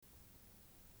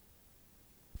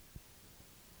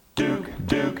Duke of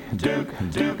doo-wop,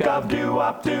 Duke of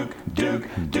doo-wop, Duke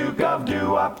of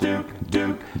doo-wop,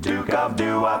 Duke of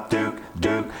doo-wop,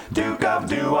 Duke of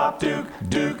doo-wop, Duke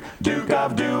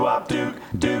of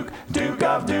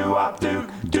doo-wop,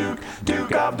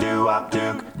 Duke of doo-wop,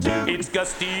 It's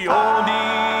Gusty Oldie,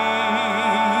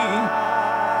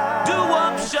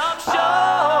 doo-wop shop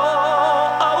show.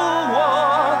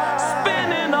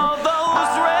 Spinning all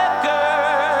those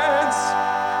records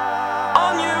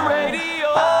on your radio.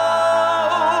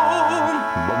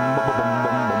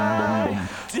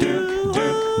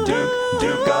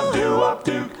 Duke of doo-wop,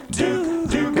 Duke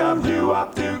of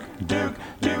doo-wop, Duke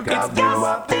of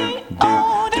doo-wop, Duke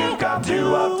of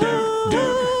doo-wop,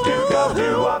 Duke of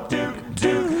doo-wop,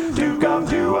 Duke of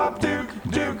doo-wop,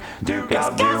 Duke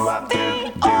of doo-wop,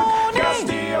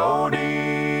 Gusty Oldie.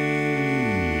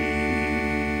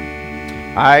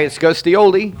 Hi, it's Gusty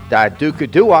Oldie, that Duke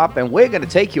of Doo-Wop, and we're going to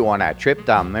take you on that trip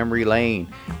down memory lane.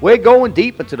 We're going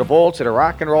deep into the vaults of the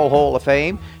Rock and Roll Hall of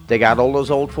Fame. Dig out all those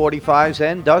old 45s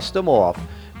and dust them off.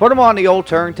 Put them on the old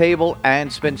turntable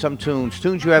and spin some tunes.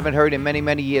 Tunes you haven't heard in many,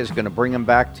 many years. Going to bring them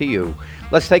back to you.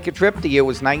 Let's take a trip. The year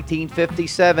was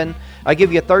 1957. I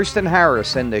give you Thurston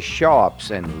Harris and the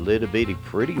Sharps and Little Bitty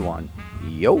Pretty One.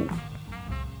 Yo.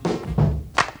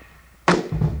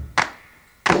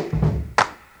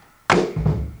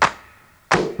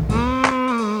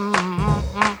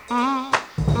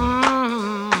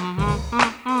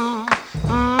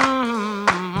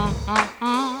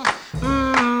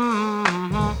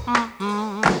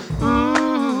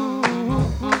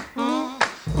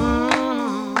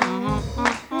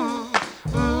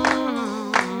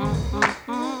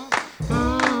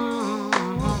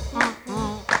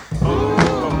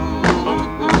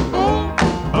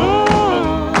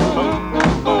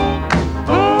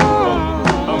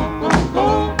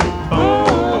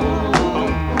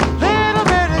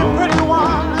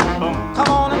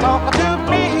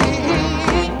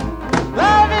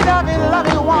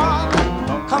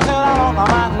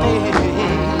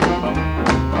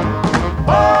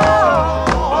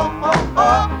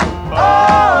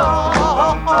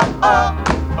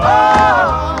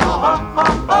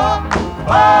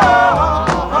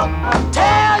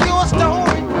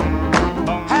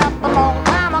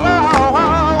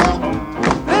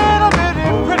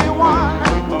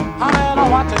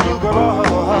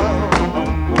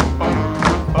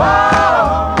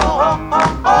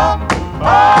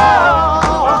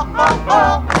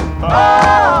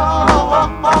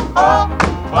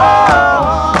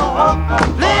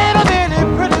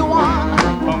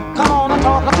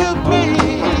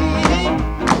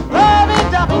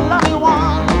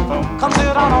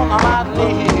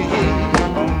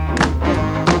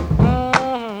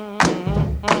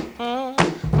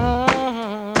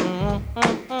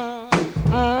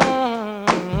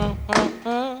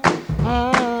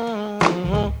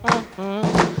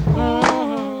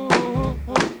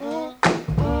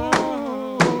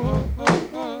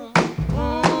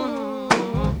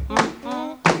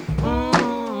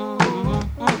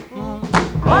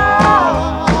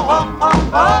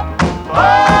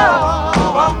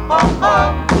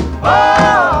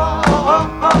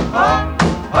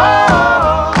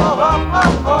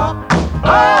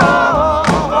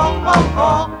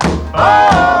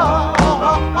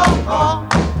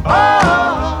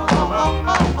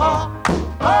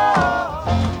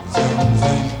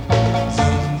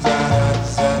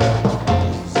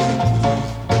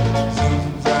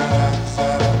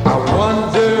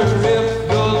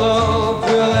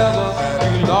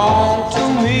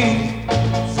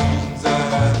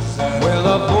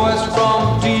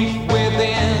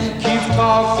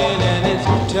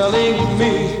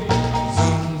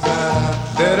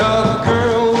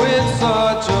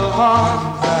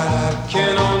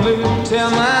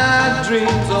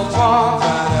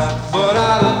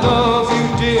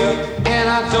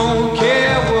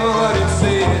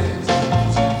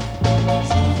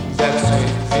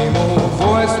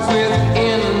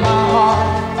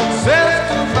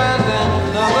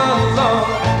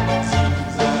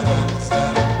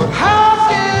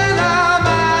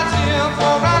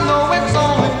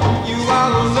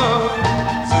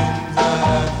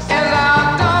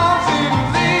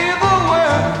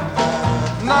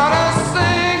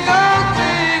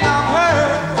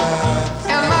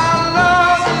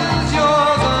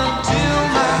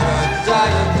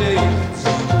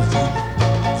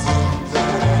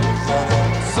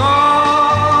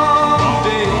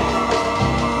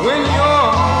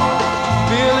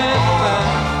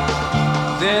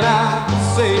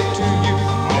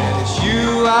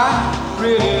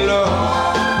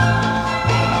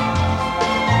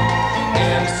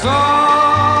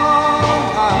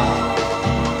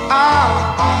 I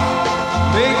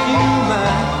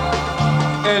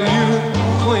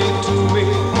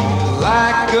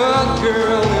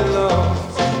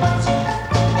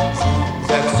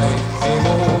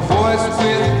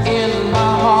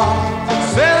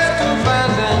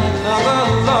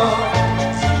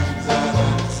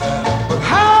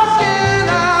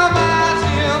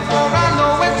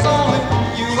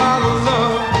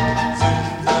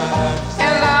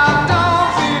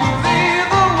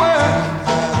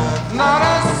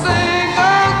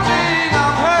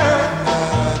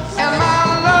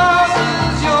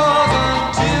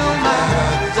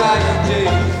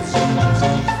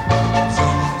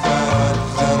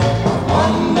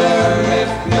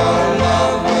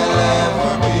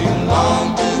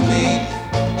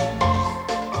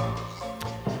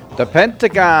The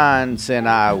Pentagons, and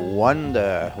I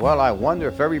wonder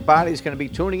if everybody's going to be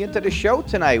tuning into the show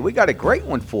tonight. We got a great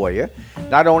one for you.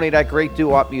 Not only that great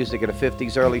doo-wop music of the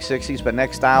 50s, early 60s, but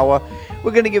next hour,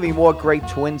 we're going to give you more great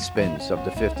twin spins of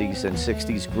the 50s and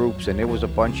 60s groups, and there was a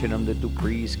bunch of them, the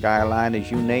Duprees,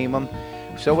 Skyliners, you name them.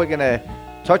 So we're going to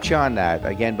touch on that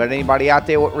again. But anybody out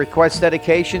there with request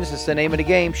dedications, it's the name of the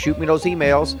game. Shoot me those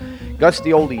emails.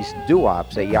 Gusty Oldies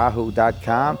Doo-Wops at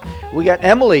yahoo.com. We got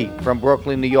Emily from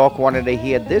Brooklyn, New York, wanted to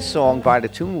hear this song by the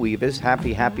Tune Weavers,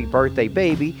 Happy, Happy Birthday,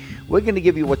 Baby. We're going to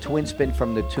give you a twin spin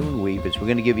from the Tune Weavers. We're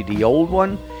going to give you the old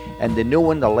one and the new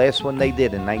one, the last one they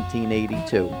did in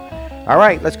 1982. All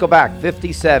right, let's go back.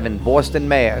 57, Boston,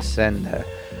 Mass. And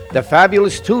the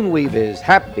fabulous Tune Weavers,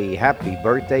 Happy, Happy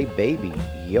Birthday, Baby.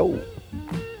 Yo.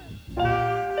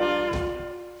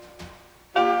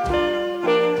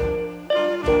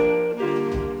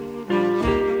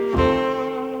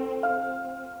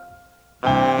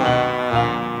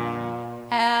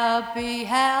 Happy,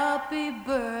 happy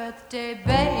birthday,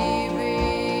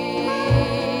 baby.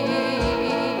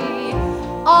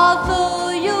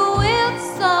 Although you with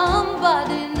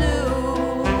somebody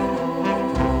new,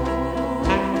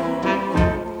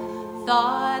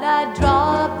 thought I'd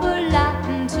drop a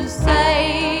line to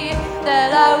say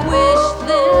that I wish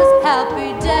this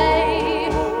happy day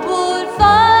would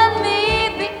find me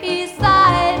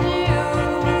beside you.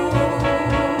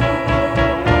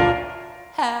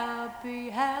 Happy,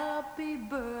 happy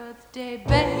birthday,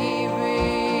 baby.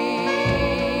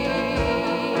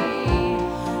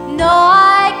 No,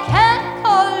 I can't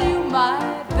call you my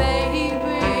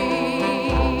baby.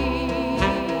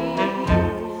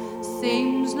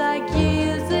 Seems like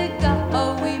years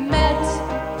ago we met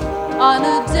on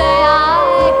a day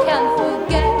I can't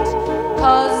forget,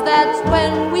 'cause that's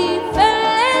when we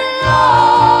fell in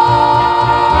love.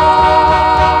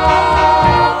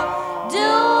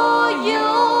 Do you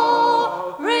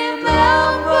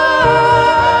remember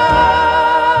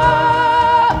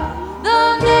the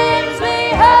names we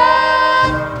had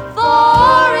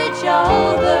for each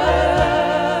other?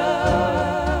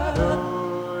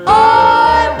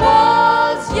 I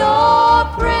was your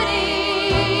pretty,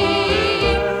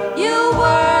 you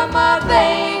were my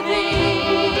baby.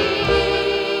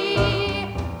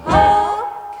 How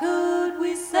could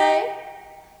we say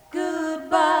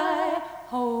goodbye?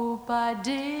 Hope I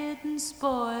didn't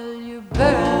spoil your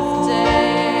birthday.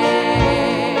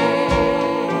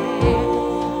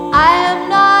 I am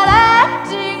not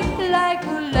acting like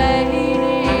a lady,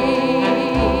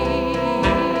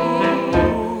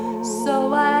 so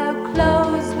I'll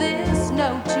close this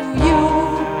note to you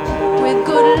with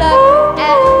good luck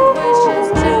and wishes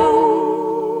too.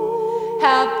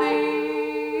 Happy,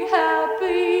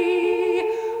 happy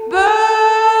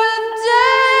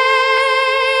birthday,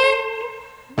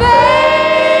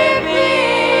 baby.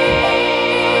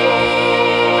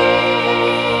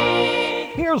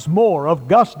 Here's more of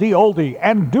Gus D. Oldie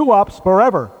and Doo-Wops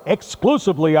Forever,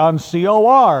 exclusively on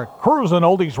COR, Cruisin'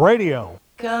 Oldies Radio.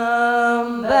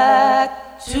 Come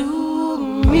back to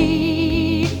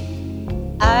me.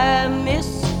 I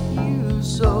miss you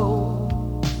so.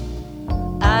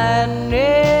 I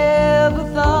never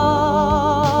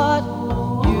thought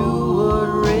you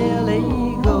would really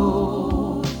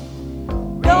go.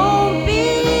 Don't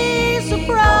be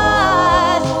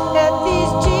surprised at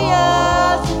these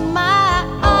tears in my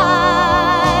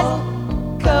eyes.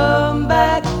 Come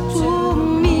back to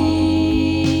me.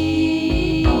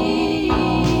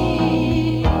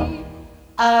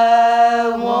 I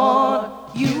want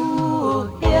you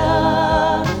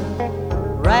here,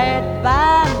 right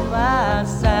by my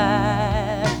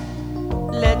side.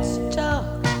 Let's talk,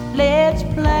 let's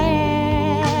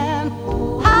plan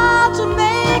how to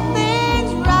make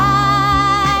things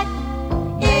right.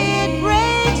 It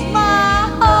breaks my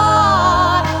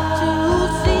heart to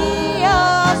see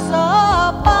us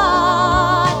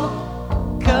apart.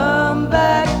 Come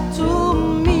back to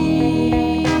me.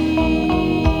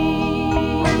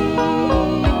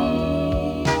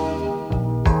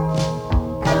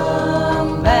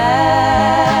 Come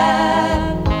back,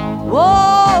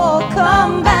 whoa,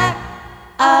 come back.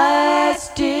 I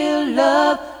still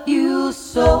love you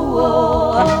so.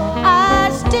 I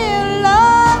still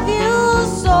love you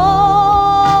so.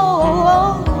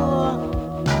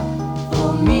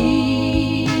 For me,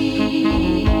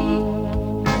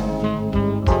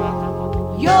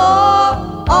 you're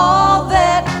all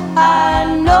that I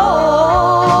know.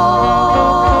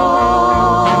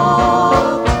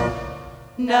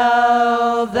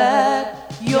 Now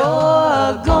that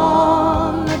you're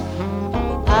gone,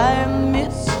 I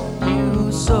miss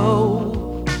you so.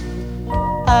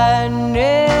 I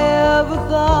never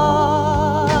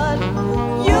thought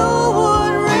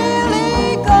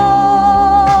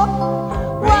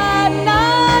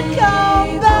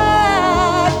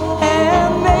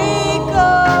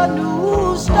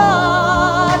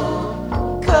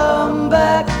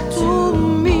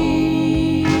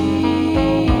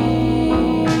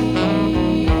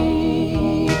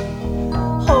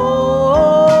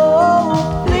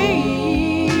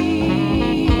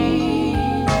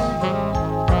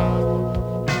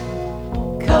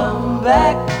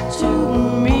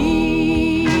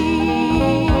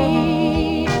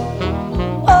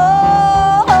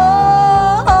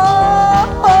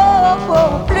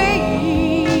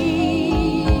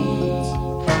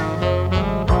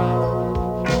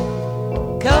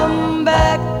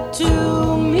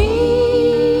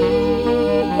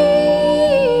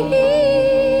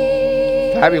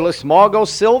Fabulous Margot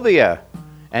Sylvia.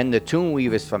 And the Tune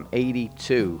Weavers from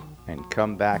 82. And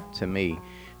Come Back to Me.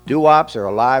 Doo-wops are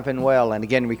alive and well. And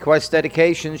again, request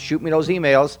dedications. Shoot me those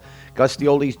emails.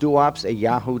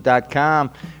 GustyOldiesDooWops@yahoo.com.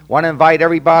 Want to invite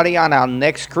everybody on our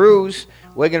next cruise.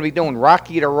 We're going to be doing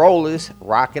Rocky the Rollers,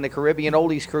 Rockin' the Caribbean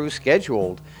Oldies cruise,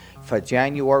 scheduled for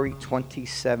January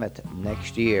 27th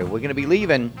next year. We're going to be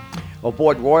leaving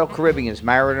aboard Royal Caribbean's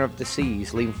Mariner of the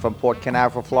Seas, leaving from Port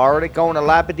Canaveral, Florida, going to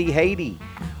Labadee, Haiti,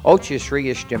 Ochos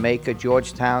Rios, Jamaica,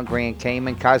 Georgetown, Grand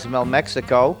Cayman, Cozumel,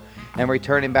 Mexico, and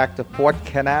returning back to Port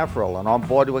Canaveral. And on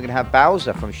board, we're going to have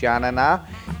Bowser from Sha-Na-Na.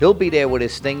 He'll be there with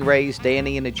his Stingrays,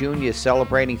 Danny and the Juniors,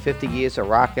 celebrating 50 years of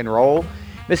rock and roll.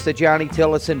 Mr. Johnny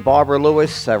Tillotson, Barbara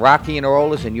Lewis, Rocky and the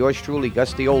Rollers, and yours truly,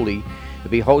 Gusty Oldie, to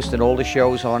be hosting all the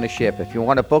shows on the ship. If you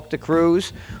want to book the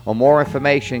cruise or more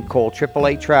information, call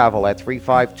AAA Travel at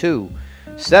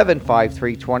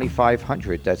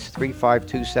 352-753-2500. That's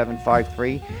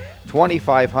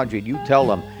 352-753-2500. You tell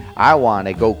them, I want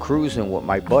to go cruising with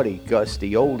my buddy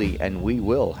Gusty Oldie, and we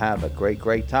will have a great,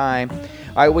 great time. All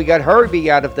right, we got Herbie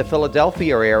out of the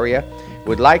Philadelphia area.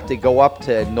 Would like to go up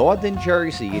to Northern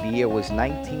Jersey. The year was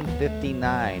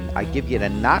 1959. I give you the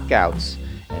Knockouts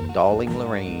and Darling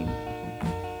Lorraine.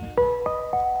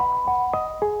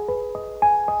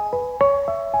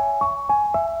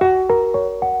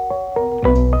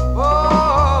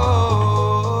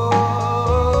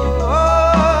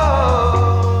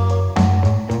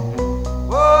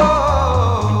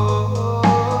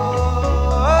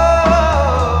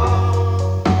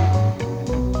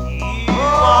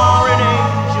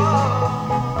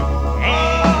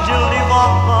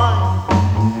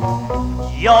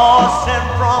 You're sent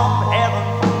from heaven.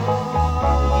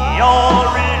 You're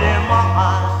really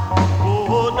mine.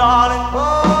 Oh, darling.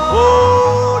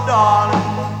 Oh, darling.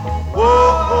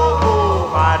 Oh, oh, oh,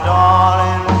 my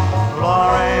darling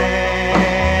Lorraine.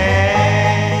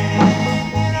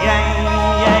 Yeah,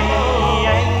 yeah,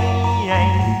 yeah,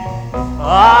 yeah.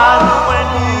 And when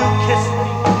you kissed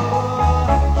me,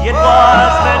 it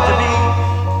was meant to be.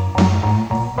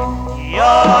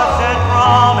 You're sent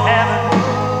from heaven.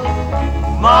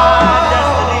 My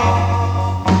destiny,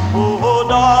 oh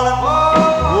darling,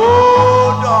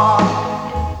 oh darling,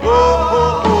 oh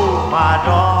oh oh, my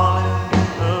darling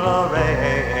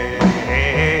Lorraine.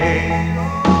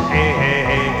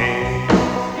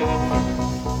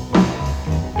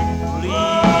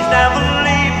 Please never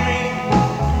leave me,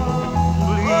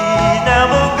 please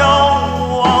never go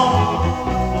on.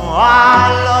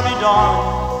 I love you, darling,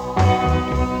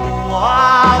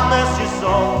 I miss you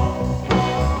so.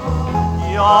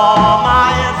 You're my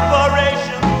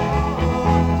inspiration,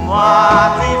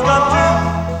 my dreams come true.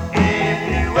 If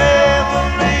you ever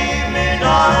leave me,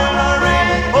 darling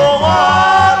Lorraine, oh,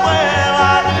 what will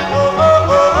I do? Oh,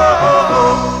 oh, oh, oh,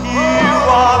 oh. You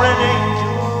are an angel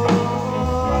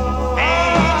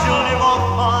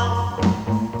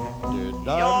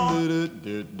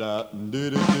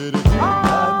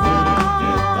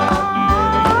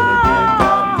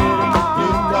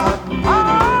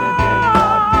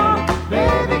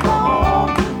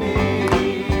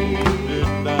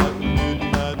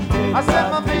I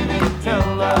sent my baby a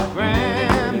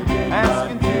telegram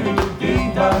asking to be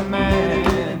her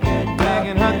man,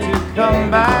 begging her to come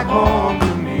back home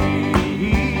to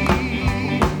me.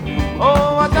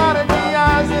 Oh, I dotted the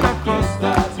I's and I crossed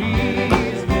the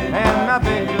T's, and I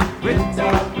begged her pretty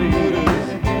please,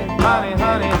 honey,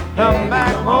 honey, come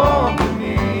back home to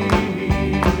me.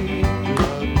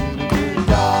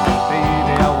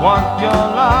 Baby, I want your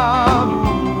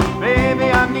love. Baby,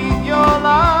 I need your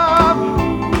love.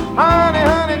 Honey,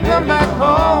 honey, come back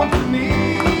home to me.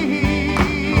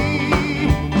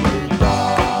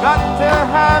 Got to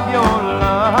have your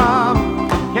love.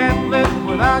 Can't live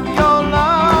without your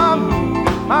love.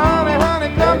 Honey, honey,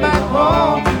 come back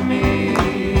home to me.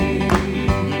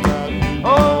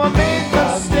 Oh, I made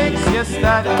mistakes, yes,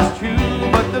 that is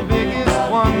true, but the biggest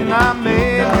one I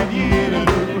made with you.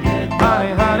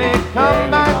 Honey, honey, come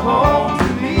back home to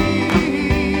me.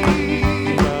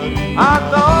 I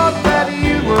thought that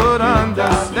you would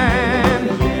understand.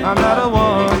 I'm not a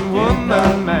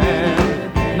one-woman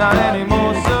man, not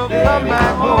anymore, so come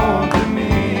back home to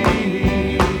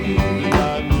me. Baby,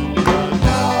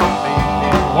 I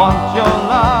want your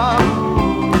love.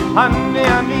 Honey, I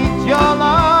need your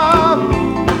love.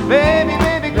 Baby,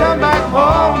 baby, come back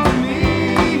home to me.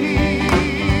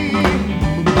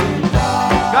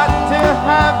 Got to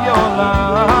have your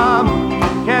love.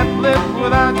 Can't live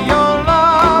without your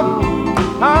love.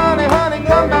 Honey, honey,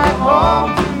 come back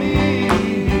home to me.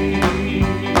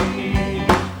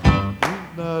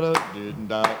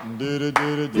 Did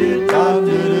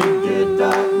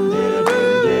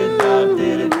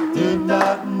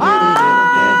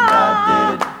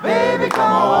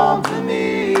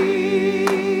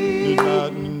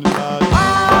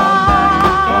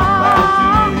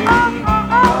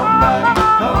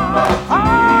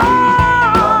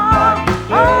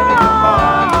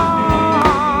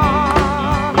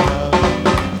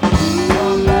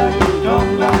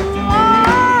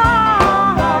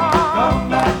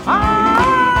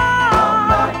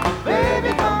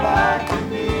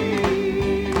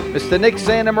Mr. Nick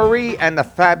Santa Marie and the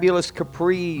Fabulous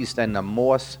Capris and the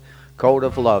Morse Code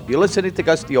of Love. You're listening to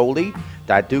Gus the Oldie,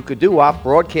 that Duke Doo-Wop,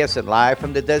 broadcasting live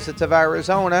from the deserts of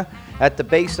Arizona at the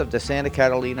base of the Santa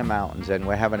Catalina Mountains. And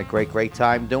we're having a great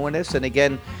time doing this. And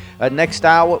again, next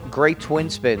hour, great twin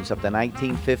spins of the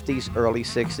 1950s, early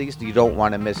 60s. You don't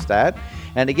want to miss that.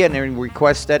 And again, in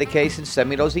request dedications, send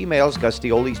me those emails,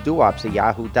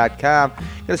 GustyOldiesDoo-Wops@yahoo.com.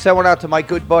 Going to send one out to my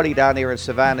good buddy down here in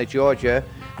Savannah, Georgia,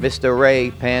 Mr.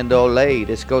 Ray Pandolay.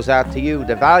 This goes out to you,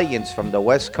 the Valiants from the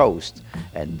West Coast.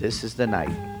 And this is the night.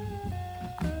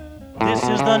 This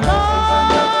is the night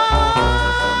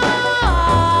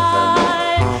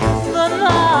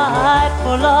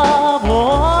for love,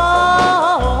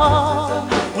 oh,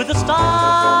 with the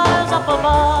stars up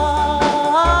above.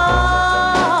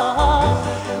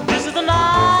 This is the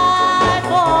night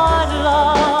for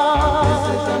love.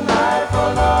 This is the night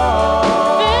for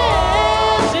love.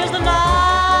 This is the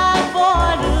night for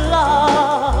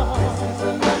love.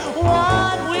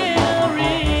 What we'll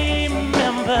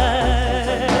remember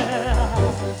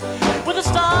with the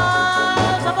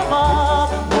stars up above.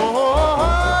 Oh,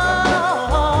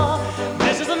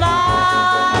 this is the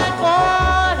night for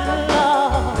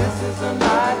love. This is the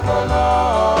night for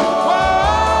love. Oh,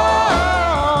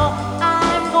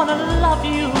 I'm gonna love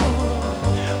you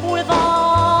with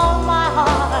all my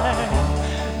heart.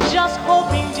 Just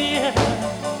hoping, dear,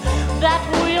 that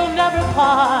we'll never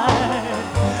part.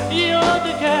 You're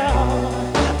the girl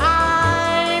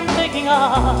I'm thinking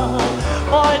of.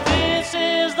 For this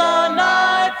is the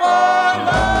night for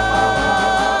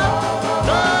love.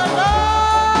 The night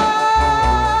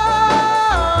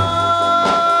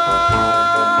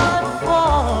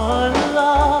for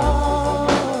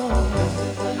love.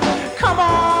 Come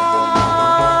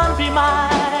on, be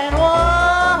mine,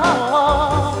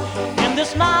 whoa, in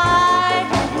this night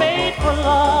made for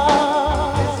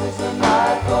love. This is the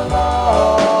night for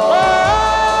love. Oh,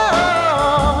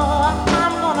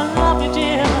 I'm gonna love you,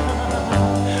 dear,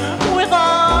 with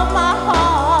all my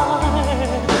heart.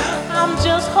 I'm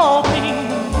just hoping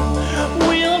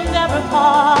we'll never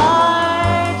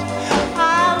part.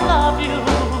 I love you,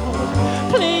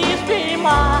 please be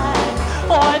mine,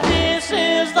 for this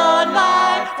is the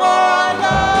night for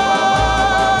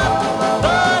love.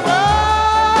 The night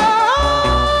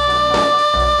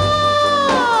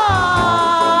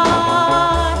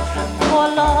for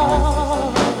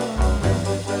love.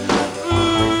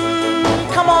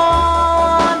 Come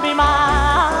on, be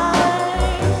mine.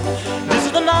 This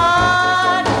is the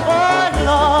night for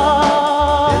love.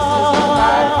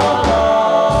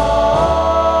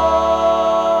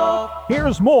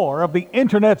 Here's more of the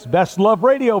Internet's best love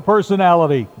radio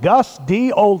personality, Gus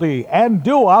D. Oldie, and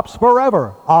Doo-Wops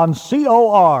Forever on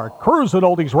COR, Cruisin'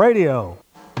 Oldies Radio.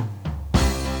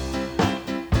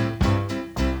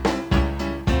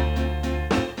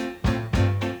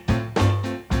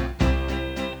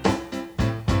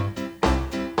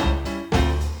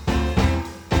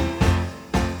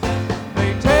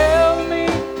 They tell me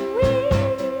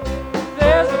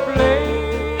there's a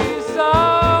place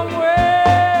somewhere.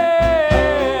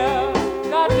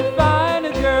 Got to find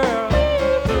a girl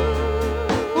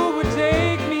who would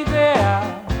take me there.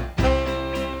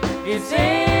 It's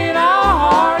in our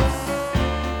hearts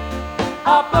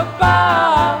up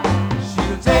above.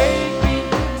 She'll take me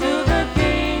to the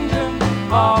kingdom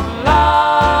of love.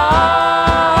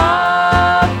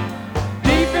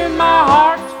 Deep in my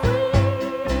heart,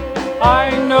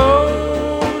 I know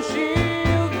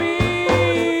she'll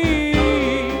be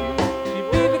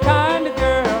the kind of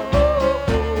girl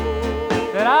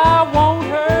that I want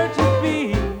her to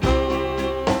be.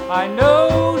 I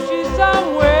know she's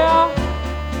somewhere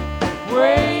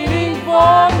waiting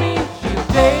for me. She'll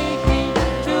take me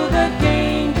to the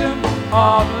kingdom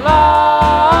of love.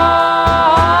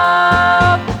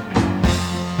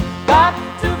 Got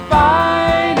to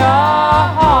find a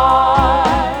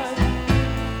heart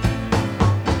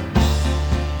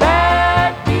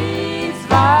that beats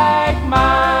like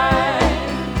mine.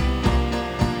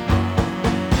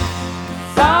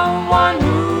 Someone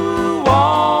who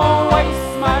won't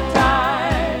waste my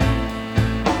time.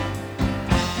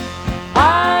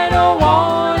 I don't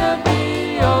wanna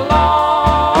be alone.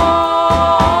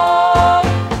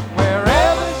 Wherever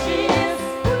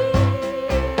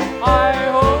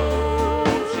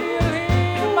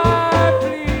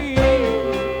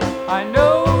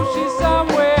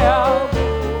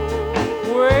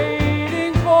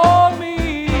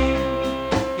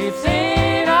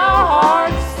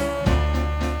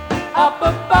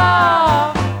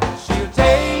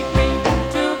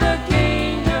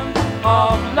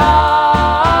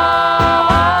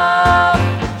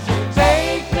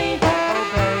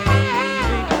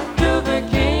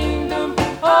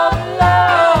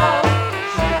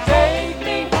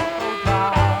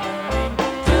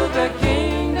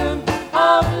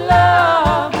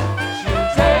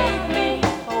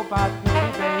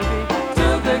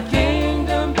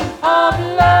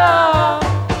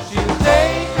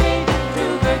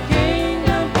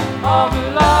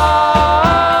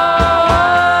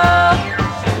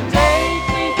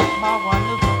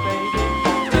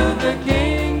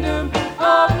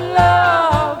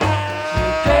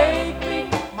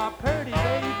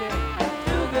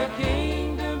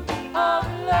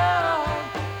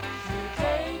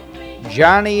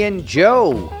Johnny and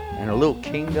Joe and a little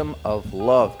Kingdom of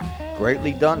Love.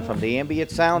 Greatly done from the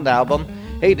Ambient Sound album.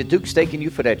 Hey, the Duke's taking you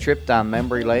for that trip down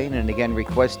memory lane. And again,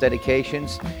 request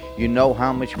dedications. You know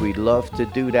how much we love to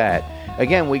do that.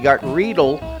 Again, we got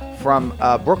Riedel from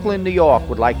Brooklyn, New York.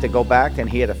 Would like to go back and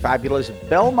hear the fabulous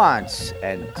Belmonts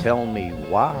and Tell Me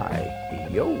Why.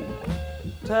 Yo.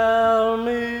 Tell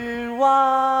me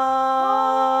why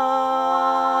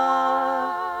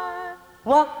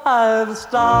the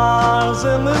stars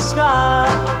in the sky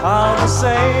are the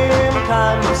same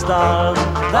kind of stars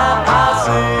that I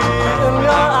see in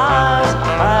your eyes.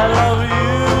 I love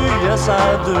you, yes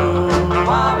I do.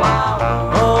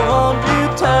 Oh, won't you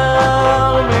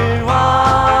tell me why?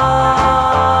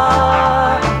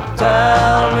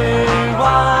 Tell me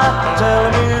why, tell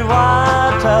me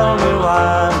why, tell me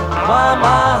why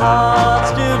my heart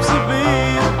skips a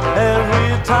beat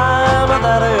every time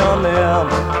that you're near.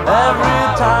 Every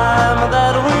time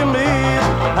that we meet,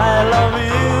 I love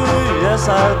you, yes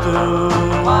I do.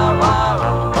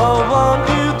 Oh, won't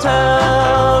you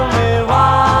tell me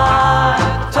why?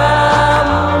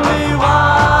 Tell me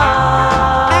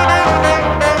why?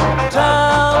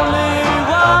 Tell me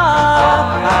why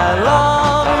I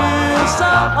love you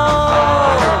so.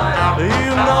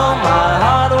 You know my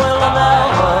heart will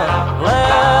never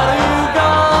let you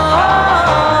go.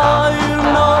 You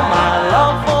know my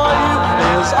love for you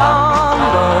is on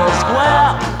the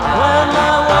square. When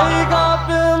I wake up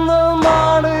in the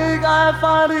morning, I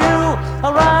find you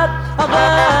right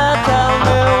there. Tell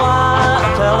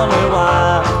me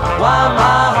why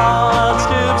my heart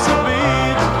skips a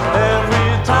beat every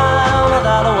time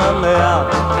that we're there.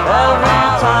 Every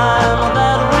time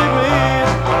that we meet,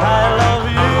 I love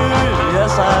you,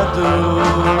 yes I do.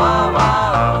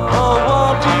 Oh,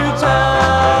 won't you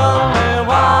tell me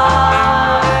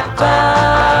why?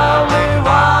 Tell me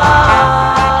why?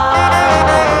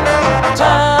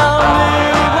 Tell me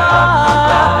why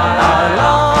I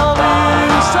love you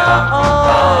so.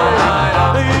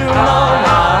 You know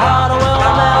my heart will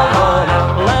never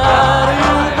let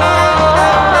you go.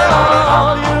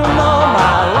 You know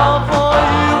my love for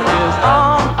you is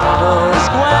on the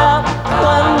square.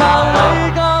 When I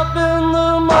wake up in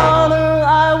the morning,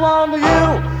 I want you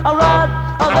right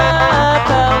there.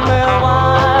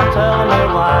 Tell me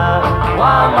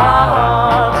why my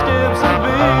heart skips a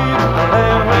beat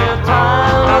every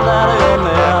time that you're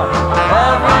near.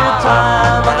 Every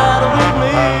time that we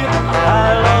meet, I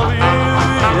love you,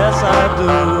 yes I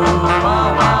do.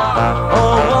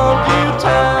 Oh, won't you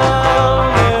tell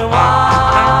me why?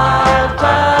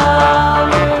 Tell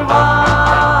me why?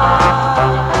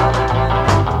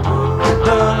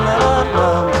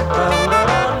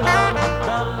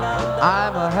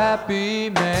 I'm a happy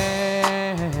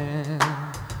man.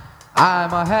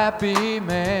 I'm a happy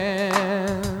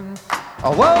man.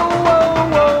 Oh, whoa, whoa,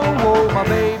 whoa, whoa, my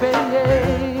baby.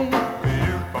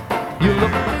 You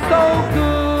look so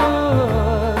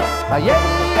good. Yeah,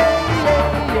 yeah,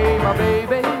 yeah, yeah, my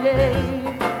baby.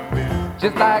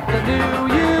 Just like I knew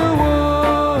you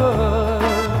would.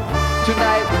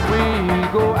 Tonight when we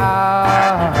go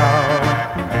out,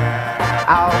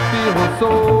 I'll feel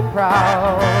so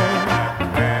proud.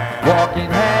 Walking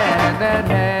hand in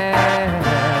hand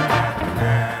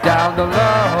down the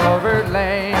lover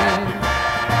lane.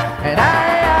 And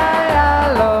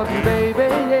I love you, baby.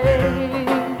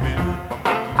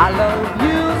 I love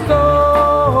you so.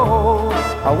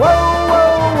 Oh, whoa,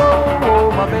 whoa, whoa,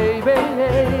 whoa, my baby.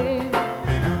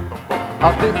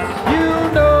 Of this you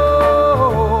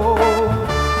know,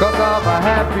 'cause I'm a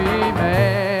happy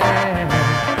man.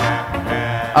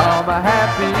 I'm a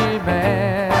happy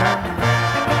man.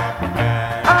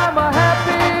 I'm a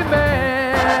happy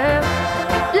man.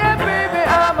 Yeah, baby,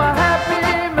 I'm a happy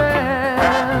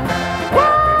man. Woo,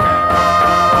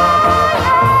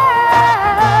 yeah.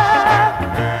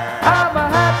 I'm a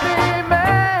happy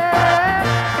man.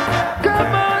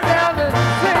 Come on down and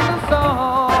sing a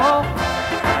song.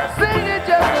 Sing it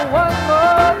just one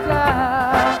more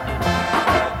time.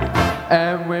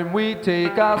 And when we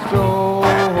take our stroll,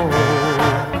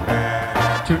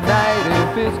 tonight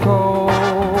if it's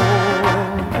cold,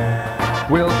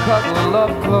 we'll cuddle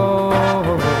up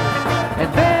close. And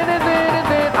then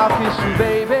I'll kiss you,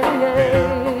 baby.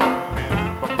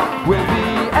 We'll be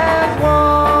as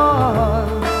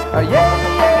one. Yeah,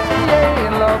 yeah, yeah,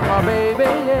 in love, my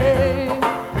baby.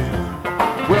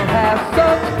 We'll have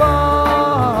such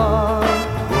fun,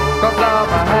 'cause I'm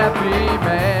a happy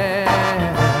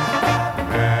man.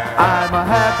 I'm a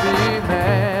happy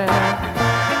man.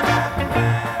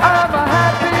 I'm a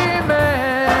happy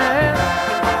man.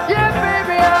 Yeah,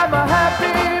 baby, I'm a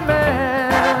happy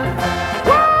man.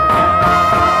 Woo,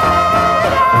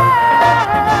 yeah.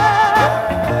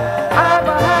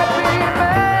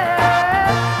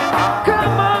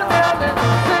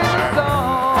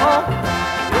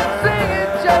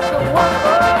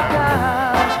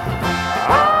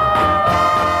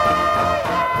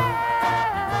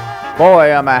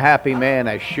 Boy, I'm a happy man.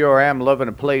 I sure am loving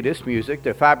to play this music.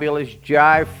 The fabulous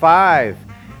Jive 5.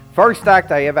 First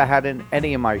act I ever had in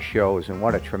any of my shows, and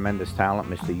what a tremendous talent,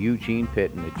 Mr. Eugene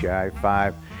Pitt and the Jive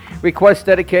 5. Request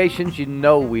dedications, you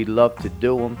know we love to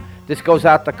do them. This goes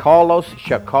out to Carlos,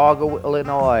 Chicago,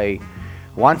 Illinois.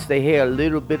 Wants to hear a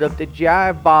little bit of the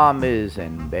Jive Bombers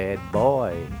and Bad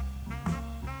Boy.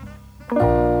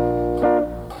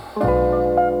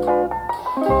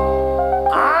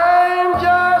 I'm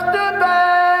just a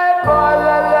bad boy.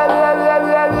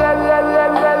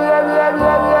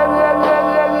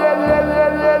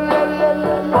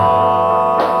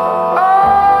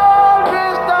 All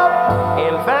dressed up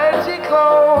in fancy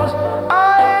clothes. I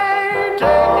ain't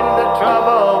taking the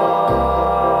trouble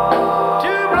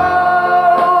to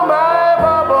blow my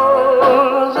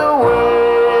bubbles away.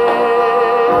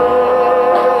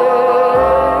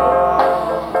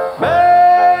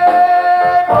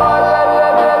 Bad boy.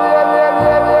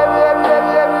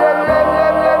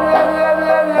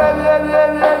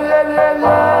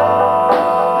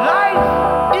 Life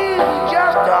is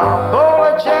just a bowl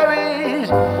of cherries.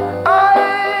 I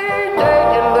ain't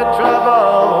taking the trouble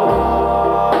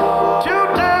to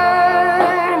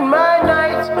turn my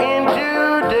nights into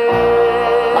days.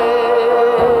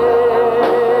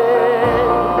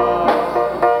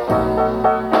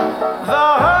 The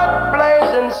hot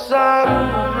blazing sun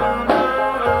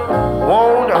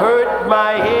won't hurt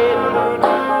my head,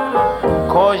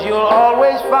 'cause you'll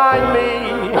always find me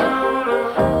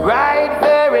right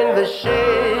there in the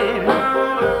shade.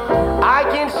 I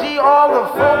can see all the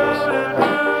folks,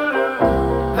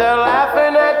 they're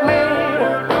laughing at me,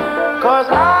 'cause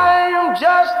I'm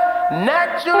just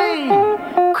naturally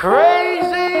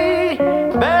crazy.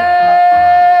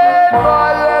 Bad boy.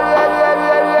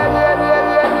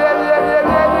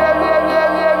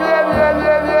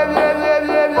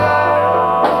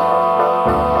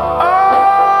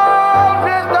 All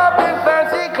dressed up in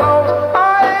fancy clothes. I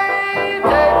ain't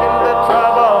taking the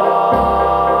trouble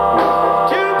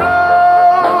to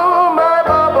blow my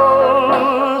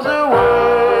bubbles away.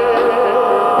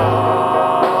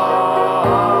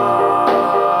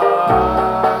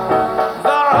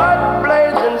 The hot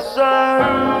blazing sun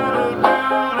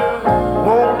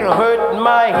won't hurt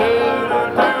my head,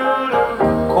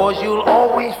 'cause you'll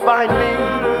always find me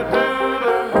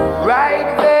right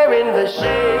there in the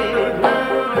shade.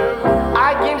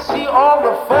 I can see all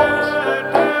the folks,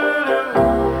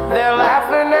 they're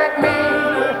laughing at me,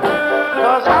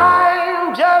 'cause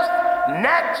I'm just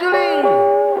naturally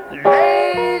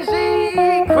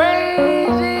lazy,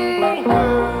 crazy,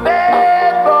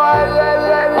 bad boy.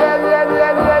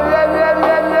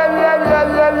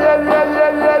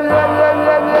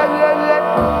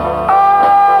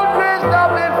 All dressed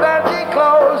up in fancy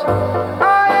clothes.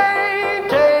 I ain't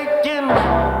taking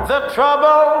the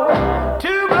trouble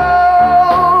to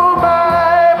blow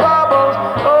my bubbles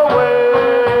away.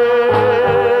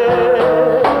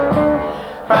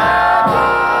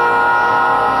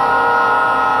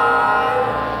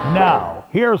 Now,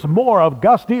 here's more of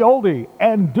Gusty Oldie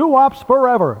and Doo-Wops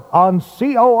Forever on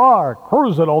COR,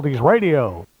 Cruisin' Oldies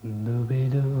Radio.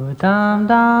 Dooby-doo dum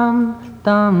dum,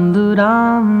 dum doo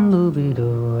dum,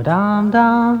 dooby-doo dum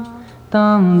dum,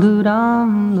 dum doo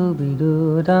dum,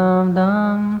 dooby-doo dum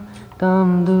dum,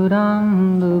 dum doo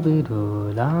dum,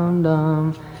 dooby-doo dum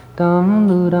dum, dum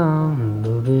doo dum,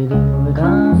 dooby-doo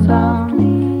dum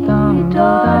softly, dum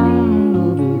darling,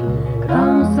 dooby-doo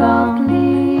come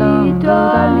softly,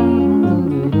 darling,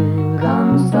 dooby-doo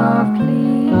come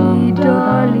softly,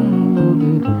 darling,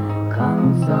 dooby-doo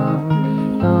come softly,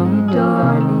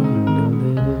 darling,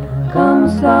 come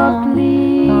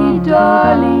softly,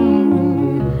 darling,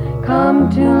 come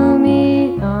to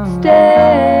me,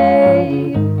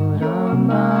 stay,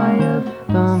 my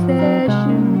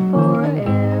obsession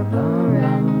forever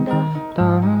and a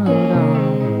day.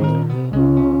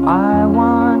 I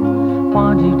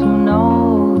want you to know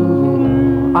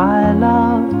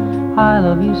I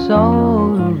love you so.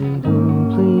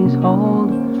 Please hold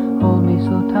me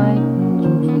so tight,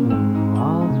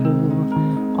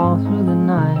 all through the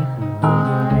night.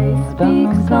 I speak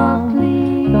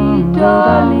softly,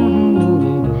 darling,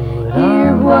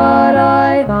 hear what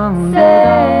I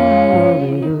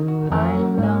say. I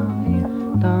love you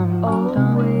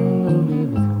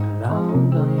always.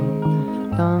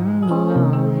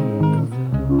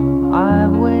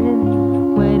 I've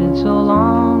waited so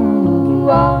long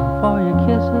for your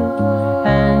kisses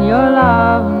and your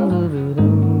love.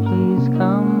 Please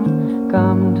come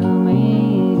to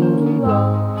me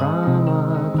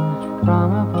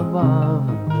from up above.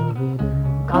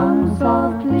 Come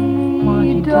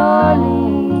softly,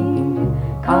 darling.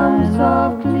 Come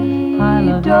softly,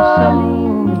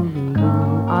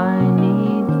 I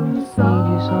need you so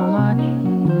much.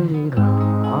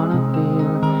 Wanna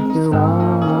feel your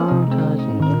warm touch.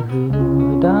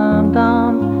 Dum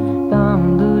dum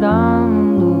dum doo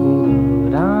dum doo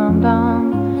dum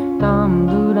dum dum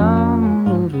doo dum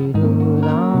doo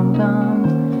dum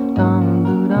dum dum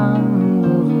doo dum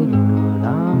doo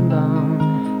dum dum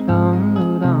dum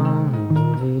doo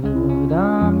dum doo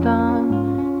dum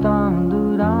dum dum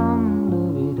doo dum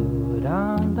doo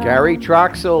dum. Gary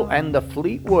Troxell and the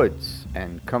Fleetwoods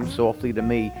and Come Softly to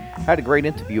Me. I had a great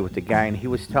interview with the guy, and he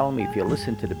was telling me if you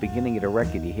listen to the beginning of the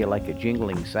record, you hear like a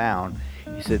jingling sound.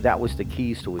 He said that was the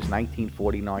keys to his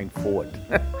 1949 Ford.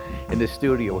 In the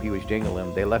studio, he was jingling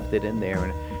them. They left it in there,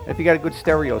 and if you got a good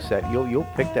stereo set, you'll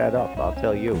pick that up, I'll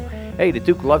tell you. Hey, the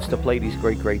Duke loves to play these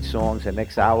great songs. The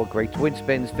next hour, great twin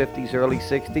spins, 50s, early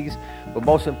 60s. But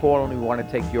most importantly, we want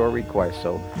to take your requests.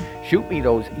 So shoot me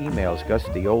those emails, Gus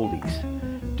the Oldies.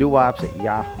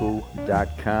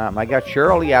 Doops@yahoo.com. I got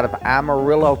Shirley out of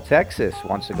Amarillo, Texas,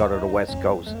 wants to go to the West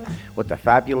Coast with the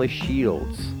Fabulous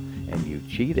Shields. And You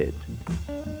Cheated.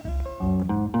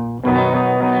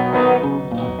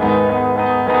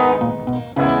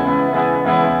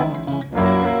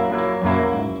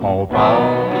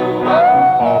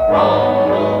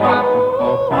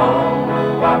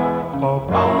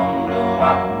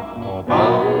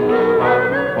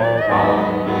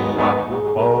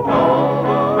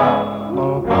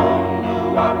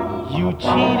 You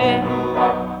cheated,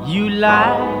 you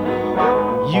lied,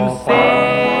 you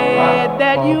said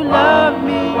that you loved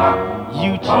me.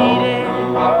 You cheated,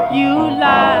 you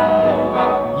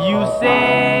lied, you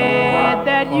said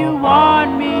that you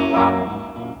want me.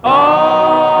 Oh,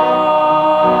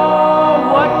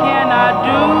 what can I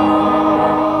do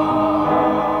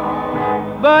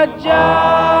but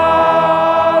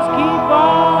just keep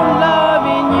on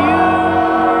loving you?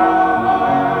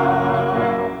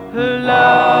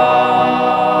 Love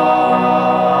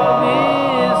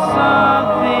is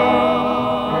something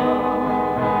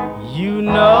you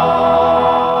know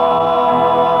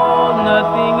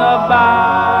nothing about.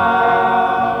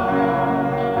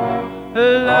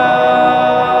 Love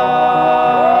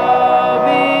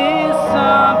is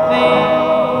something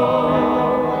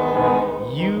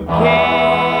you can't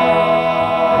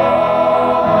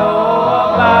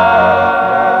know about.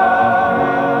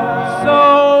 So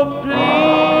please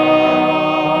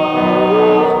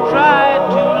try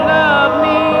to love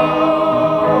me.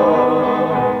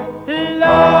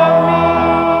 Love me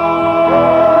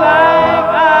like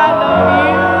I love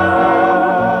you.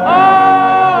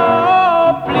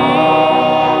 Oh,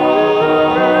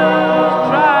 please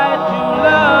try to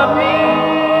love me.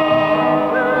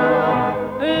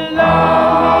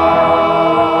 Love me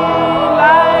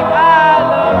like I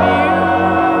love you.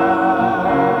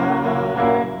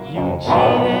 You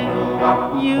cheated,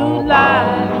 you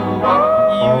lied,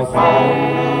 you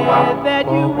said that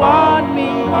you want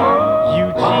me. You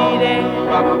cheated,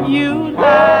 you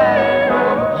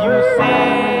lied, you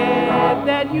said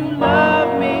that you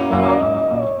love me.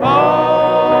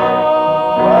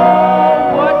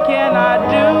 Oh, what can I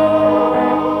do?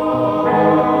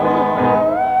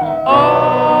 Oh,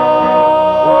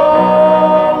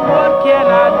 what can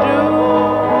I do?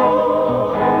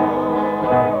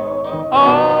 Oh,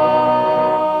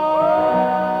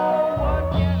 what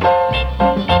can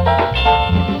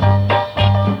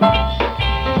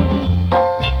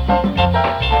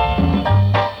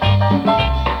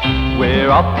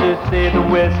We're off to see the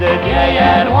wizard,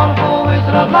 yeah, the wonderful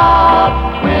Wizard of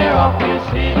Oz. We're off to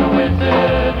see the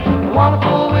wizard, the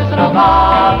wonderful Wizard of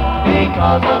Oz,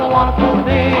 because of the wonderful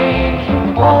things,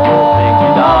 wonderful things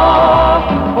he does.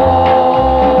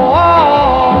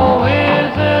 Oh,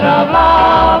 Wizard of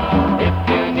Love, if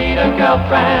you need a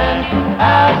girlfriend,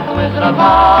 ask the Wizard of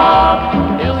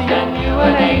Oz. He'll send you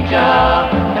an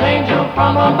angel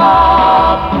from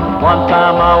above. One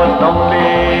time I was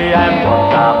lonely, and one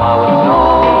time I was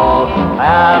blue. I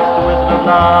asked the Wizard of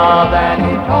Love, and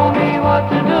he told me what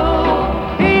to do.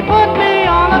 He put me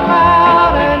on a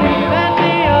cloud, and he sent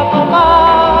me up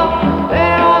above.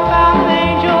 There I found an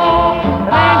angel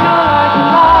like a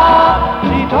love.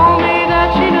 She told me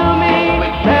that she knew me,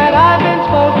 that I'd been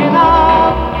spoken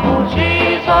of. Oh,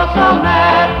 she's awesome,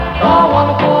 that the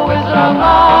wonderful Wizard of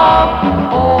Love.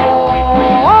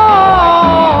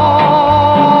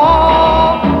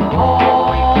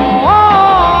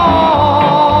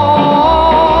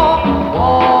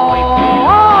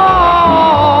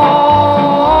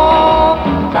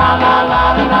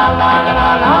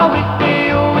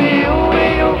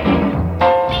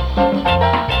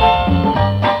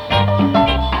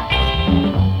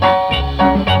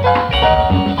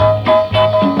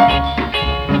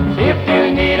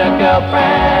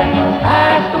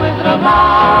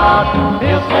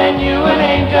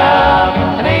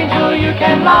 you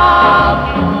can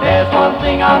love. There's one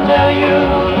thing I'll tell you,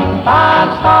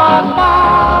 5 stars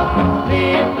fall.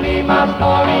 Leave my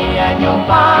story and you'll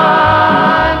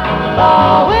find the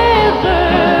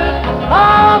wizard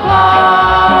of love.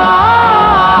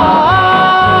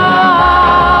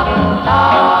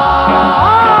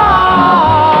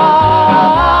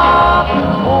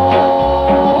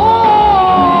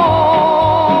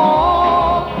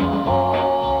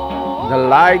 The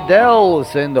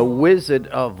Lydells and the Wizard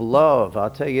of Love. I'll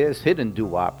tell you, this hidden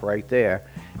doo-wop right there.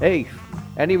 Hey,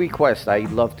 any requests, I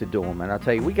love to do them. And I'll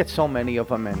tell you, we get so many of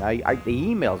them. And the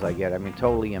emails I get, I'm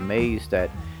totally amazed at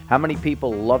how many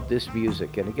people love this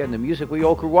music. And again, the music we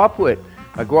all grew up with.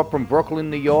 I grew up from Brooklyn,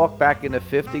 New York back in the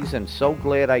 50s, and so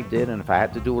glad I did. And if I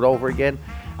had to do it over again,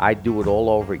 I'd do it all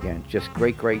over again. Just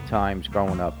great, great times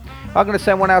growing up. I'm going to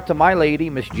send one out to my lady,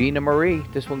 Miss Gina Marie.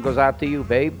 This one goes out to you,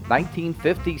 babe.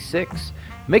 1956.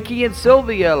 Mickey and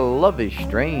Sylvia, Love is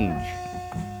Strange.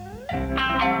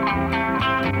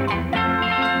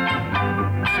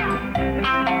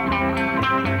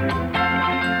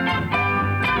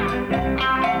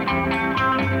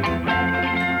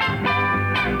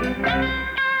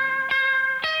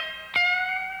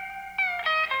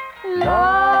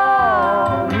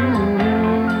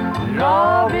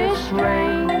 Love is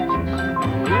strange.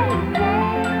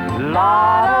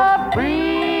 Lot of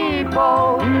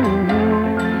people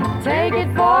take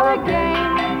it for a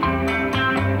game.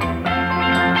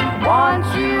 Once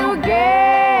you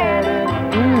get it,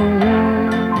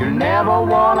 you never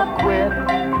wanna quit.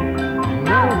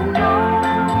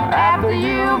 After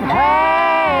you've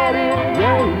had it,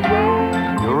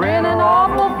 you're in an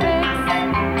awful fix.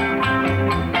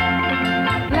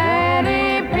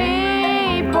 Plenty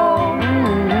people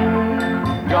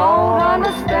don't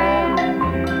understand.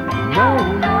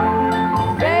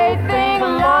 They think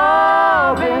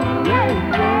loving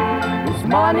is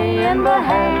money in the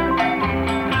hand.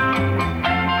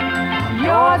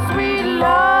 Your sweet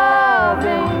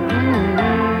loving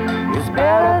is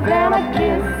better than a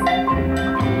kiss.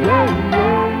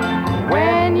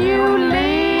 When you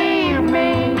leave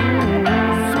me,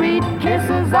 sweet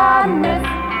kisses I miss.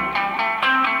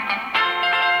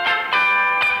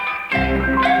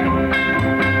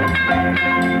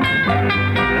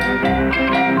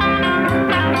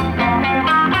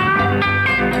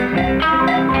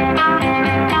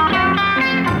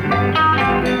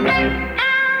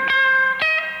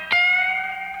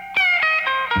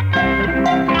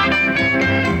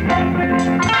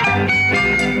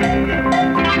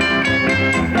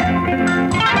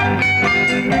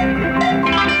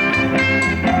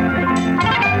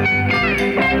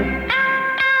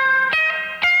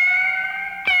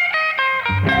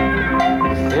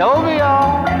 Sylvia,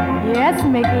 Yes,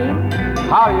 Mickey.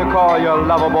 how do you call your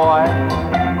lover boy?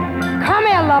 Come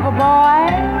here, lover boy.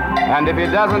 And if he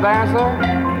doesn't answer?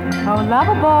 Oh,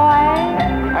 lover boy.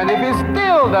 And if he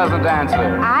still doesn't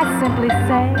answer? I simply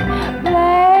say,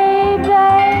 baby.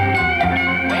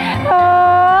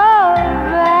 Oh,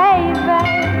 baby.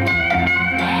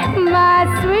 My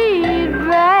sweet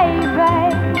baby.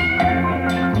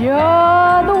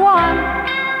 You're the one.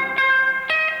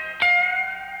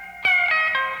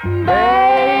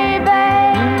 Baby.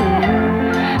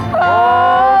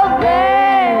 Oh,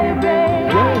 baby.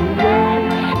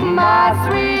 My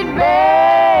sweet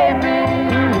baby.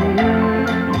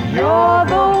 You're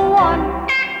the one.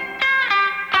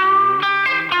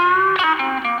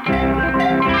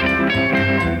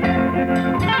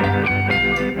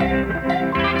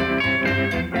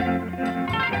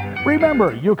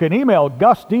 Remember, you can email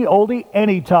Gus D. Oldie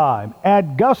anytime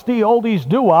at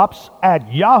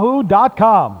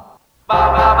gusdoldiesdoops@yahoo.com.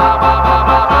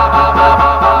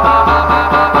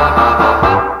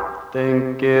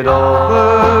 Think it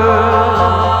over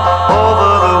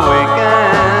the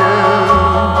weekend.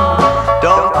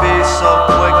 Don't be so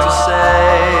quick to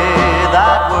say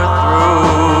that we're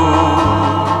through.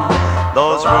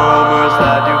 Those rumors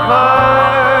that you've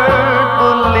heard,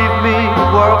 believe me,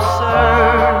 were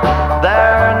absurd.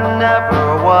 There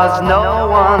never was no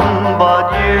one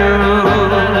but you.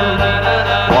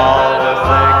 While we're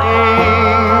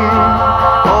thinking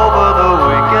over the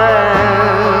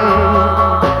weekend,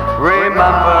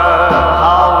 remember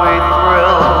how we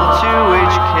thrilled to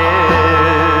each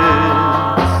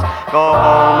kiss. Go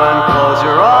home and close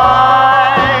your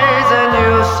eyes and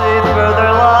you'll see through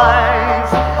their lies.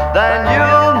 Then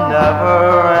you'll never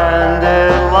end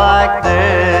it like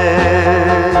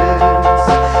this.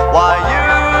 Why,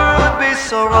 you'd be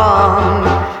so wrong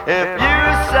if you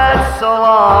said so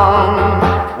long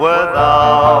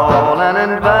without an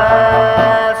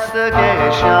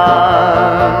investigation.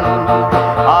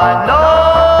 I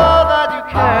know that you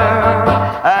care,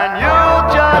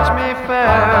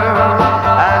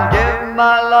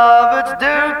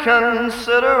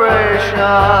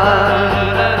 consideration.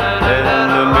 In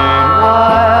the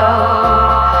meanwhile,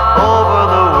 over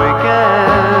the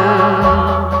weekend,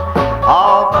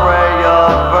 I'll pray your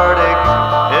verdict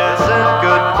isn't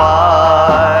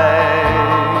goodbye.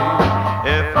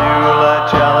 If you let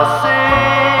jealousy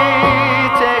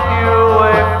take you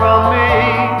away from me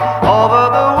over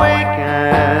the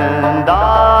weekend,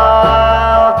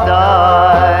 I'll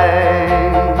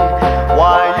die.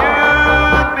 Why,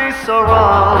 you'd be so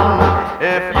wrong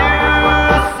if you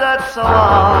said so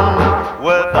long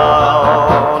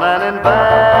without an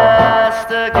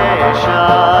investigation.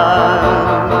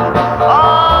 I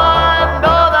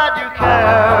know that you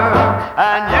care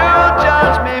and you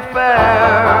judge me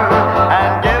fair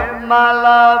and give my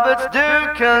love its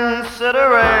due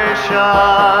consideration.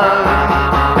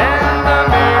 In the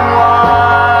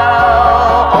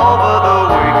meanwhile, over the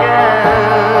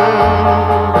weekend,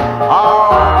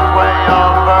 I'll pray your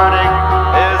verdict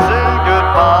isn't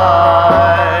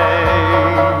goodbye.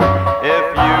 If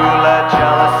you let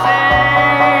jealousy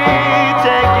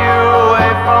take you away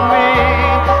from me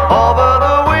over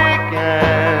the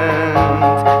weekend,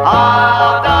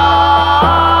 I'll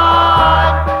die.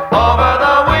 Over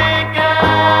the weekend,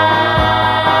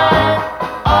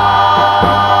 I'll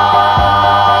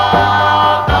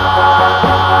die.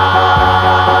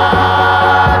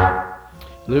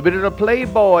 A little bit of the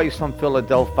Playboys from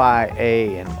Philadelphia,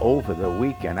 and Over the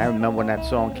Weekend. I remember when that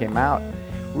song came out.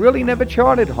 Really never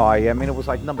charted high. I mean, it was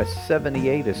like number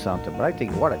 78 or something. But I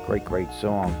think what a great, great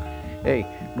song. Hey,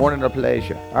 morning of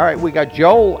pleasure. All right, we got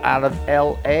Joel out of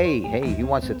L.A. Hey, he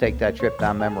wants to take that trip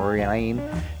down memory lane.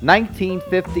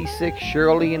 1956,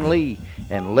 Shirley and Lee,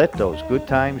 and Let Those Good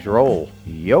Times Roll.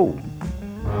 Yo.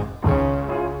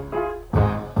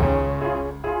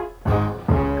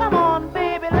 Come on,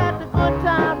 baby, let the good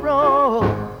time roll.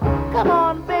 Come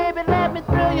on, baby, let me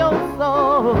thrill your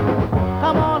soul.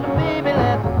 Come on, baby,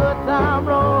 let the good time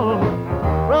roll.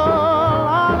 Roll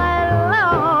all night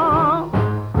long.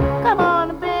 Come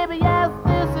on, baby, yes,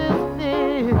 this is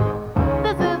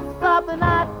something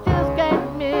I just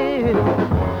can't miss.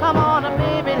 Come on,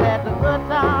 baby, let the good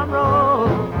time roll.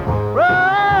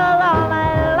 Roll all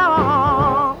night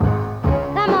long.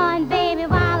 Come on, baby,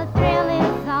 while the thrill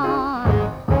is on.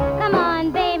 Come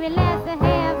on, baby, let's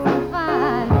have some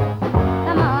fun.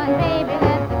 Come on, baby,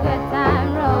 let the good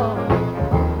time roll.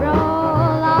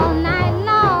 Roll all night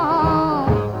long.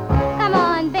 Come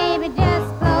on, baby,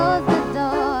 just close the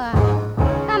door.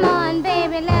 Come on,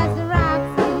 baby, let's rock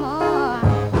some more.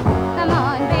 Come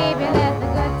on, baby, let the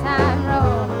good time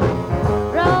roll.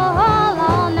 Roll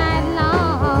all night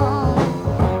long.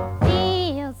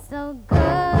 Feels so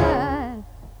good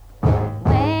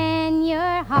when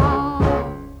you're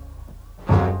home.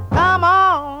 Come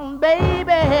on,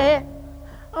 baby,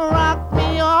 rock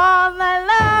me all night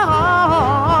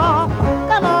long.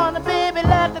 Come on, baby,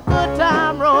 let the good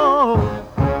time roll.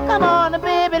 Come on,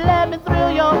 baby, let me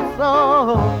thrill your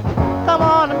soul. Come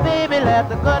on, baby, let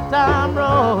the good time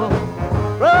roll.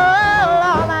 Roll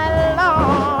all night long.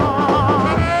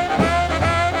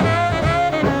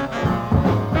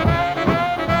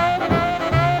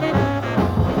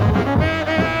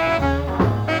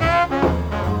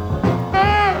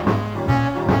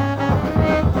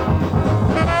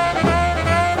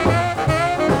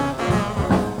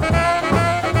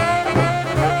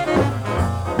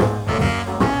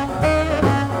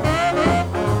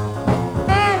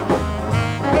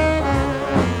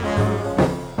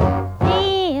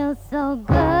 Feels so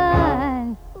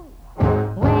good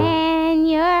when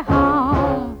you're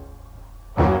home.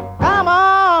 Come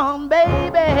on,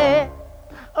 baby,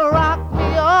 rock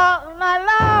me all night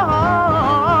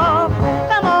long.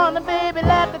 Come on, baby,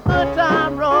 let the good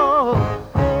time roll.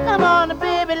 Come on,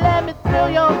 baby, let me thrill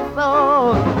your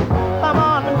soul. Come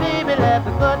on, baby, let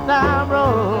the good time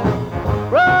roll.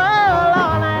 Roll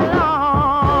all night long.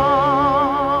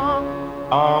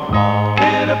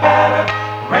 Pitter patter,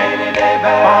 rainy day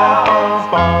bells.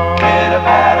 Pitter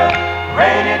patter,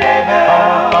 rainy day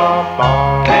bells.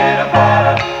 Pitter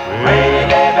patter, rainy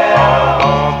day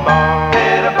bells.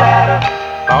 Pitter patter,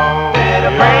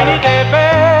 rainy day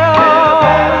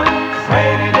bells.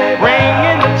 Rainy day bells.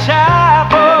 Ringing the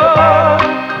chapel,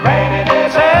 rainy day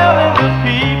bells. Telling the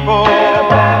people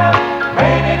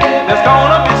rainy day bells. There's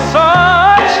gonna be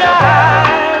sunshine.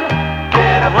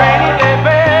 Rainy day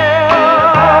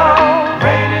bells.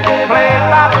 Played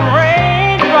by the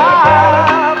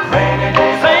raindrops.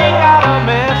 Sing out a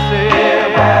message.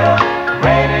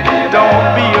 Don't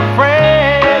be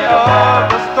afraid of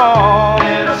the storm.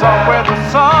 Somewhere the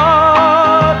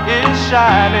sun is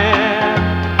shining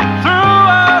through a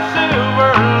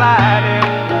silver lining.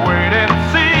 Wait and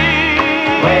see.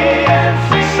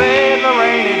 Say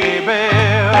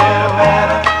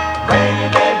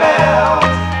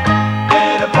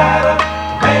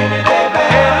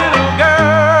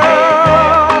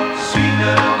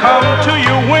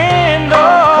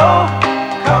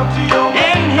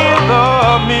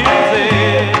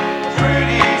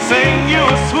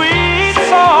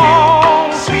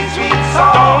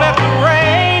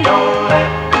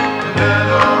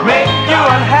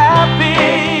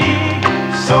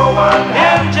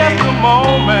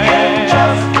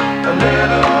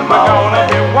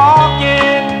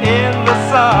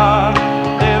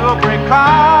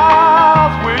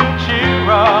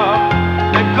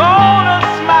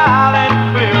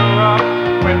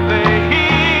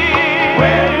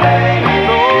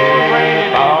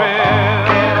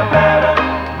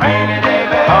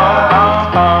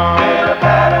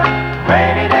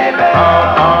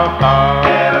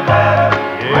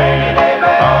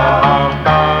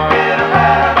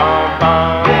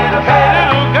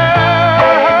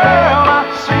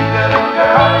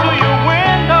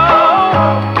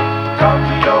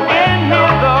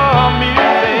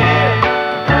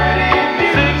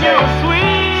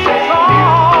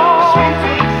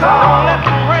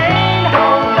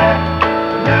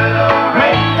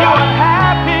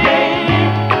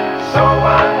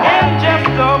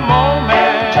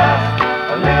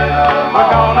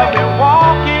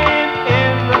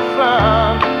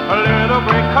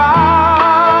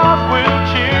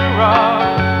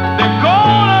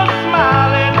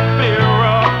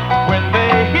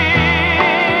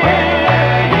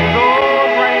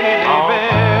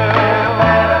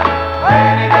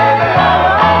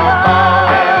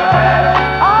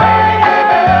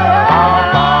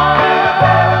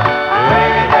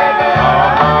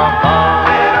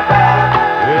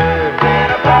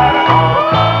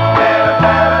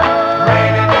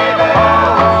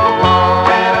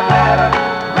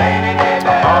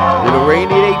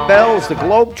Beatles, the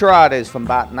Globetrotters from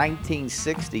about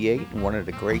 1968, and one of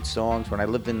the great songs. When I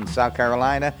lived in South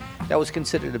Carolina, that was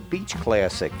considered a beach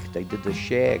classic. They did the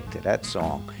shag to that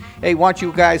song. Hey, want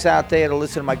you guys out there to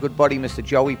listen to my good buddy Mr.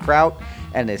 Joey Prout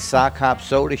and his Sock Hop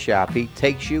Soda Shop. He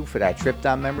takes you for that trip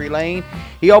down memory lane.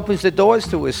 He opens the doors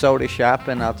to his soda shop,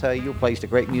 and I'll tell you, plays the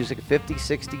great music of 50s,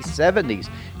 60s, 70s.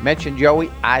 Mention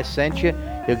Joey, I sent you.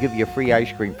 He'll give you a free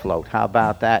ice cream float. How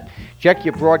about that? Check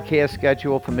your broadcast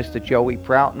schedule for Mr. Joey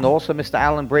Prout and also Mr.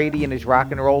 Alan Brady and his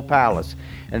Rock and Roll Palace.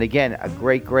 And again, a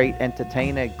great, great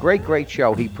entertainer. Great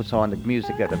show he puts on the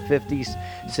music of the 50s,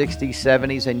 60s,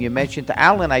 70s. And you mentioned to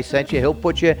Alan I sent you. He'll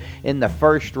put you in the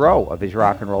first row of his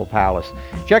Rock and Roll Palace.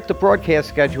 Check the broadcast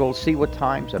schedule. See what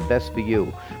times are best for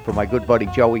you. For my good buddy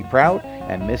Joey Prout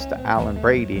and Mr. Alan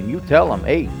Brady. And you tell him,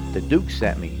 hey, the Duke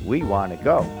sent me. We want to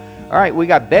go. All right, we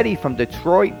got Betty from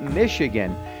Detroit,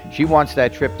 Michigan. She wants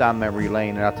that trip down memory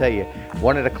lane, and I'll tell you,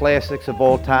 one of the classics of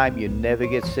all time. You never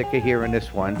get sick of hearing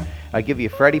this one. I'll give you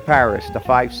Freddie Paris, the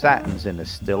Five Satins, in the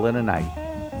Still in the Night.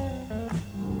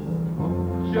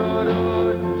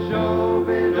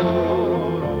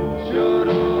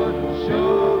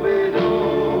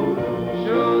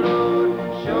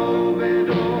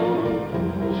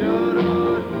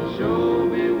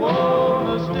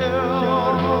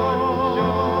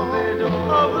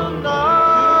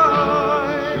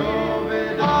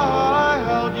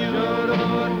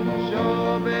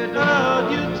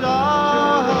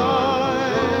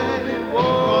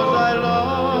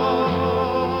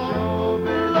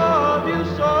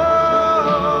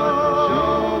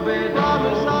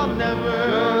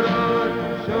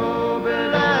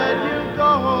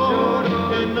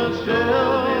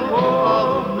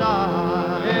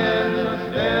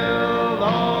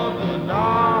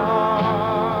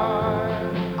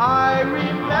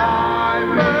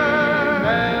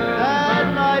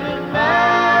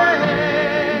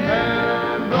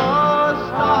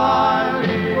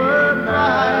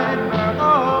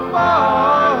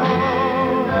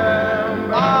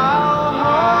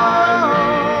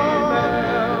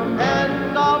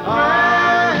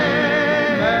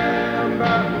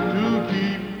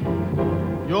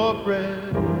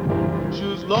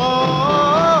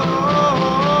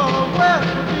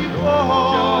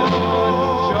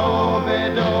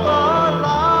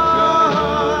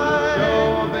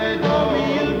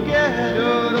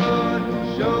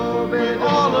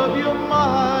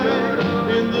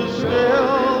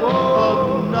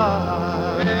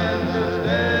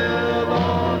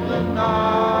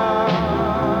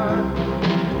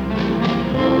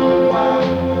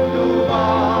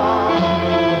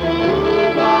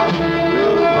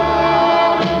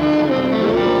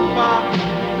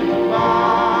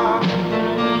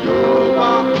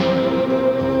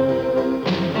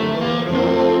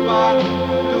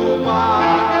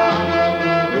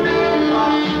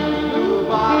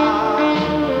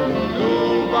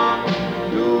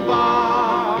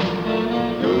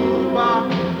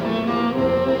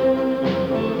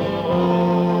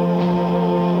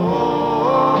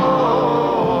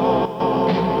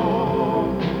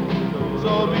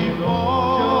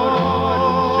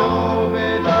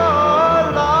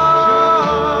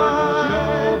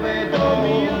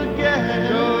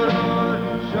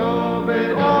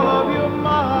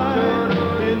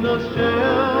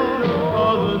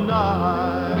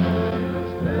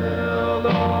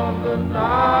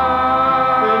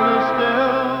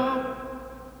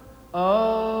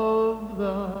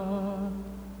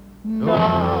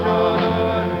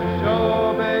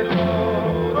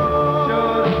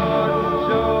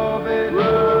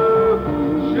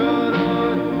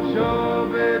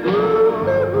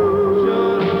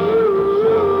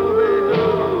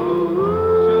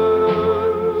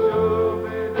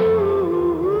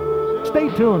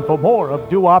 Tuned for more of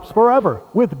Doo-Wops Forever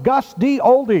with Gus D.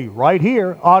 Oldie right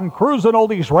here on Cruisin'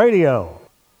 Oldies Radio.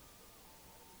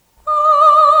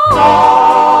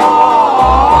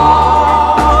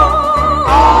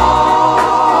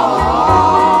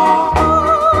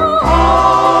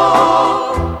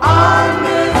 I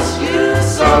miss you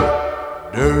so.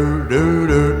 Do, do,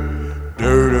 do,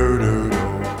 do, do, do, do.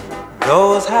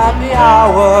 Those happy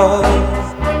hours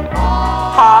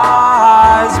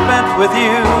I spent with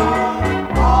you,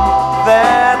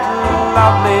 that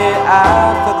lovely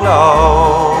afterglow.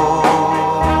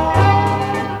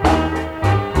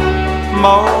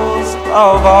 Most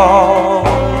of all,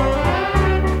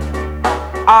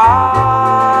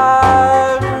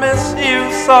 I miss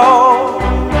you so.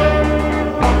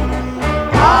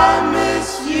 I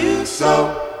miss you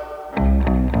so.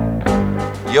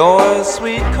 Your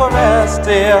sweet caress,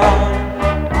 dear,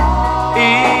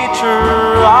 each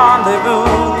rendezvous,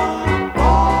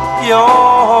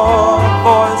 your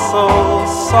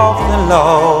soft and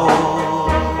low.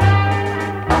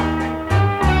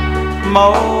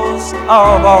 Most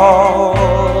of all,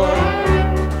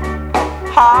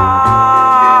 I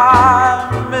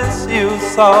miss you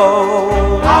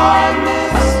so. I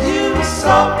miss you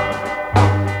so.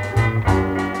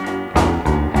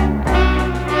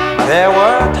 There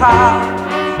were times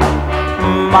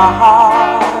my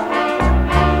heart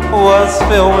was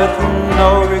filled with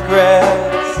no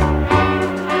regrets,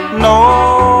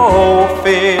 no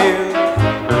fear.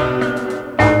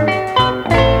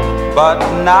 But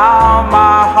now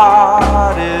my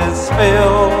heart is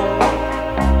filled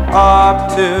up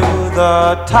to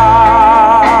the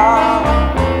top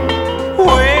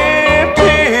with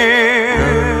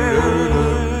tears.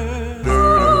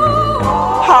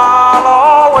 I'll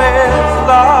always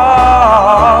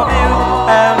love you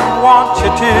and want you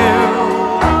to.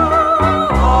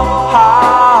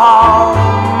 How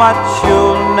much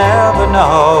you'll never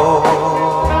know.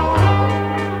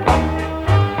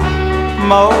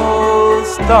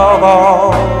 Most of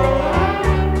all,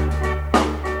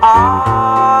 I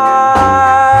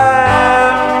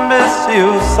miss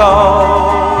you so.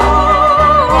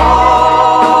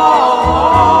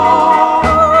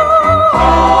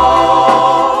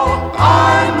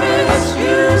 I miss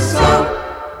you so.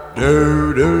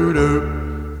 Do do do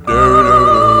do do.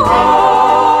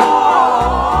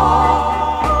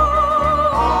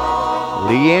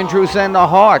 Lee Andrews and the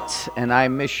Hearts, and I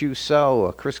Miss You So,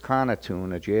 a Chris Connor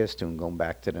tune, a jazz tune going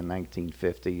back to the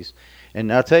 1950s.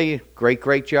 And I'll tell you,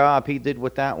 great job he did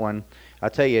with that one. I'll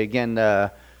tell you again,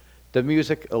 the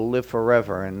music will live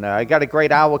forever. And I got a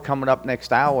great hour coming up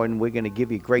next hour, and we're going to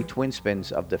give you great twin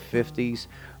spins of the 50s,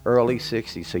 early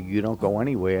 60s, so you don't go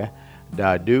anywhere.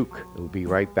 Duke will be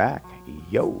right back.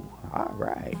 Yo, all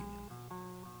right.